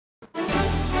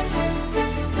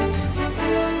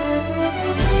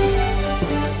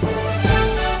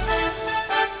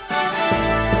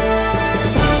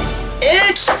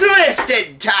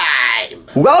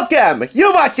Welcome!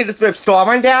 You're watching the Thrift Store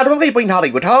Rundown, where we bring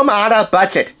Hollywood home on a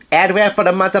budget. And where for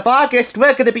the month of August,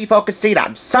 we're going to be focusing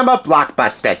on summer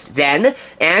blockbusters, then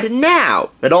and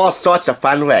now, in all sorts of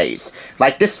fun ways.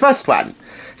 Like this first one.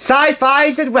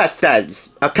 Sci-fis and westerns.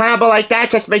 A combo like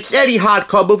that just makes any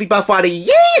hardcore movie buff want to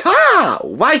yee-haw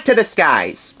right to the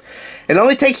skies. It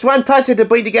only takes one person to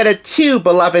bring together two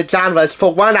beloved genres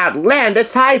for one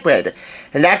outlandish hybrid.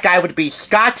 And that guy would be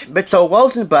Scott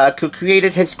Mitchell-Rosenberg, who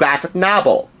created his graphic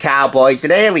novel, Cowboys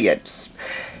and Aliens.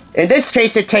 In this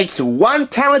case, it takes one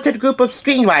talented group of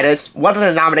screenwriters, one of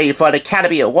them nominated for an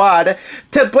Academy Award,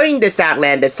 to bring this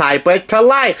outlandish hybrid to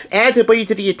life, and to bring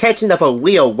to the attention of a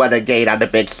real renegade on the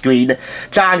big screen,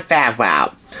 Jon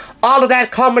Favreau. All of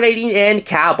that culminating in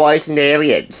Cowboys and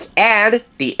Aliens, and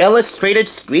the illustrated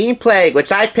screenplay,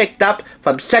 which I picked up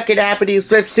from 2nd Avenue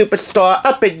Thrift Superstore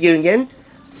up in Union.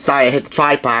 Sorry, I hit the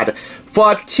tripod.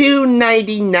 For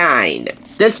 $2.99.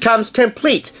 This comes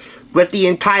complete with the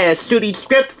entire shooting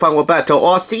script from Roberto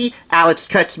Orci, Alex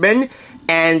Kurtzman,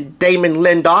 and Damon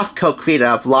Lindelof, co-creator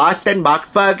of Lost, and Mark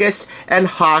Fergus, and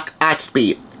Hawk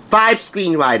Ashby. 5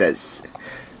 screenwriters,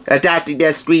 adapting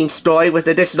their screen story with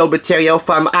additional material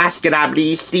from Oscar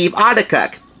nominee Steve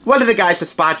Arnecook, one of the guys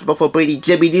responsible for bringing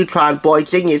Jimmy Neutron Boy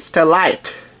Genius to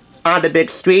life, on the big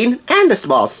screen and the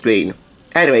small screen.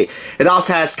 Anyway, it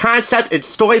also has concept and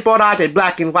storyboard art in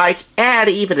black and white, and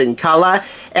even in color,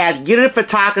 and unit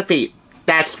photography.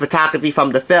 That's photography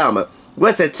from the film,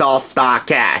 with its all-star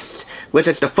cast, which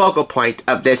is the focal point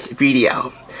of this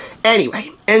video. Anyway,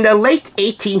 in the late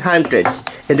 1800s,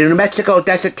 in the New Mexico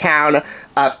desert town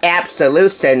of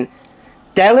Absolution,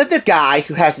 there lived a guy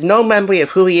who has no memory of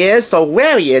who he is or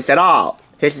where he is at all.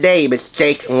 His name is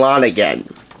Jake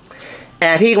Lonigan.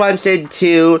 And he runs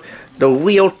into the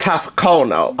real tough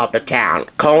colonel of the town,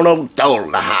 Colonel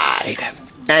Dollarhide.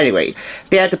 Anyway,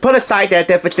 they had to put aside their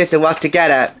differences and work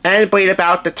together and bring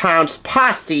about the town's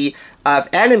posse of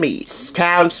enemies,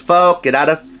 townsfolk and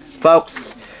other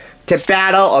folks, to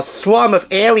battle a swarm of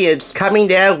aliens coming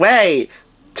their way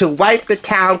to wipe the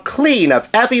town clean of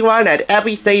everyone and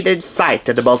everything in sight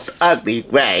in the most ugly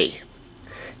way.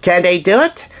 Can they do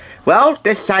it? Well,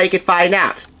 this is how you can find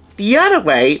out. The other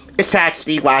way is to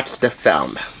actually watch the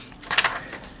film.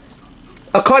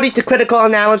 According to critical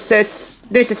analysis,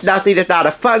 this is nothing if not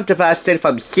a fun diversion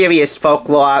from serious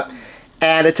folklore,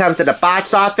 and in terms of the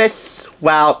box office,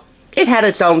 well, it had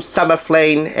its own summer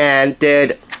fling and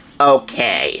did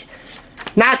okay.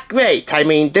 Not great. I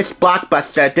mean, this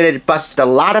blockbuster didn't bust a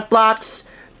lot of blocks,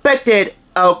 but did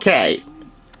okay.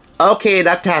 Okay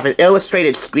enough to have an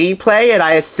illustrated screenplay, and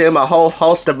I assume a whole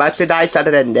host of merchandise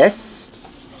other than this?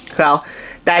 Well,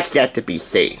 that's yet to be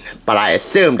seen, but I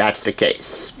assume that's the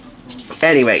case.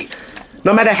 Anyway,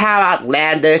 no matter how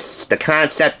outlandish the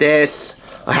concept is,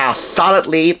 or how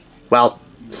solidly, well,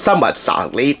 somewhat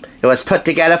solidly, it was put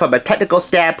together from a technical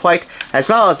standpoint, as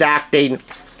well as acting,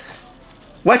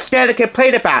 what's there to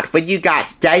complain about when you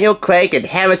got Daniel Craig and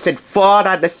Harrison Ford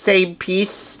on the same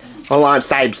piece,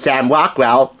 alongside Sam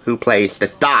Rockwell, who plays the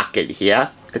doc in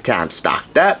here, the town's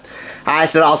doctor. I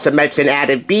should also mention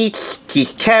Adam Beach,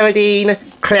 Keith Carradine,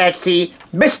 Clancy,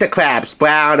 Mr. Krabs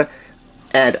Brown,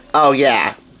 and oh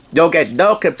yeah, you'll get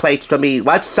no complaints from me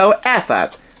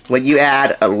whatsoever when you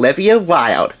add Olivia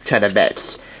Wilde to the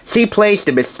mix. She plays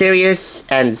the mysterious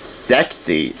and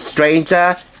sexy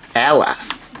stranger Ella.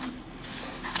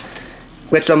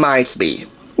 Which reminds me,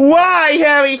 why,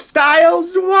 Harry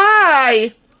Styles,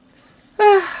 why?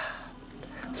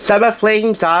 Summer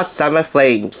flings are summer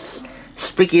flings.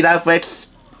 Speaking of which,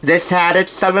 this had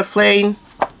its summer fling,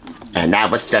 and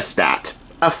that was just that,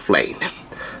 a fling.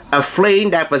 A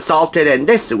fling that resulted in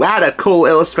this rather cool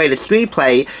illustrated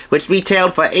screenplay, which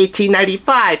retailed for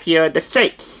 $18.95 here in the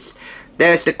States.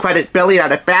 There's the credit billing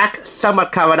on the back,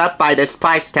 somewhat covered up by this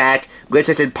price tag, which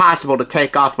is impossible to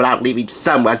take off without leaving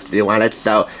some residue on it,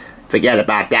 so forget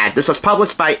about that. This was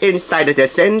published by Inside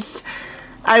Editions.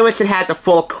 I wish it had the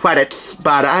full credits,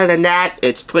 but other than that,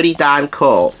 it's pretty darn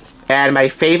cool. And my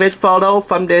favorite photo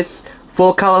from this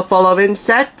full color photo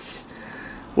inset?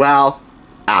 Well,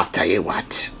 I'll tell you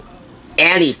what.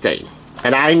 Anything,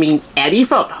 and I mean any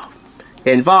photo,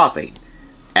 involving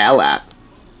Ella,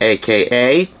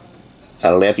 aka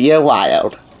Olivia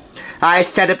Wilde. I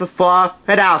said it before,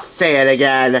 and I'll say it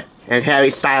again, and Harry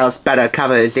Styles better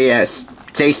cover his ears.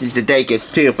 Jason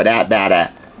Sudeikis too, for that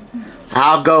matter.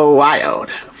 I'll go wild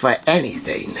for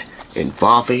anything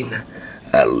involving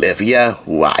Olivia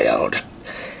Wilde.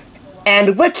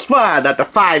 And which one of the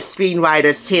 5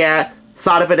 screenwriters here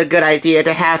thought of it a good idea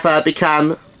to have her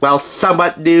become, well,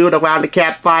 somewhat nude around the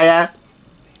campfire?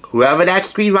 Whoever that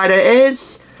screenwriter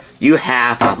is, you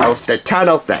have our most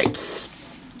eternal thanks.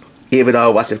 even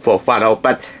though it wasn't full frontal,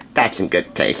 but that's in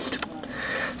good taste.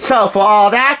 So for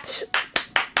all that,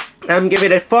 I'm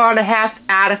giving it 4.5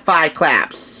 out of 5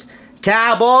 claps.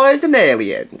 Cowboys and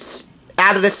Aliens.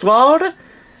 Out of this world?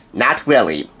 Not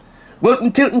really.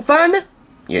 Rootin' tootin' fun?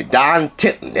 You darn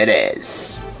tootin' it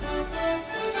is.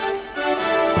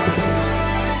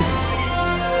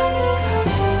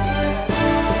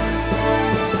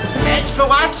 Thanks for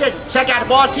watching. Check out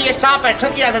more TSR by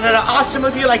clicking on another awesome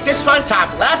review like this one,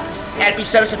 top left. And be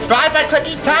sure to subscribe by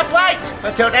clicking top right.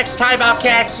 Until next time, I'll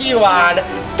catch you on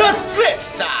the flip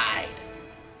side.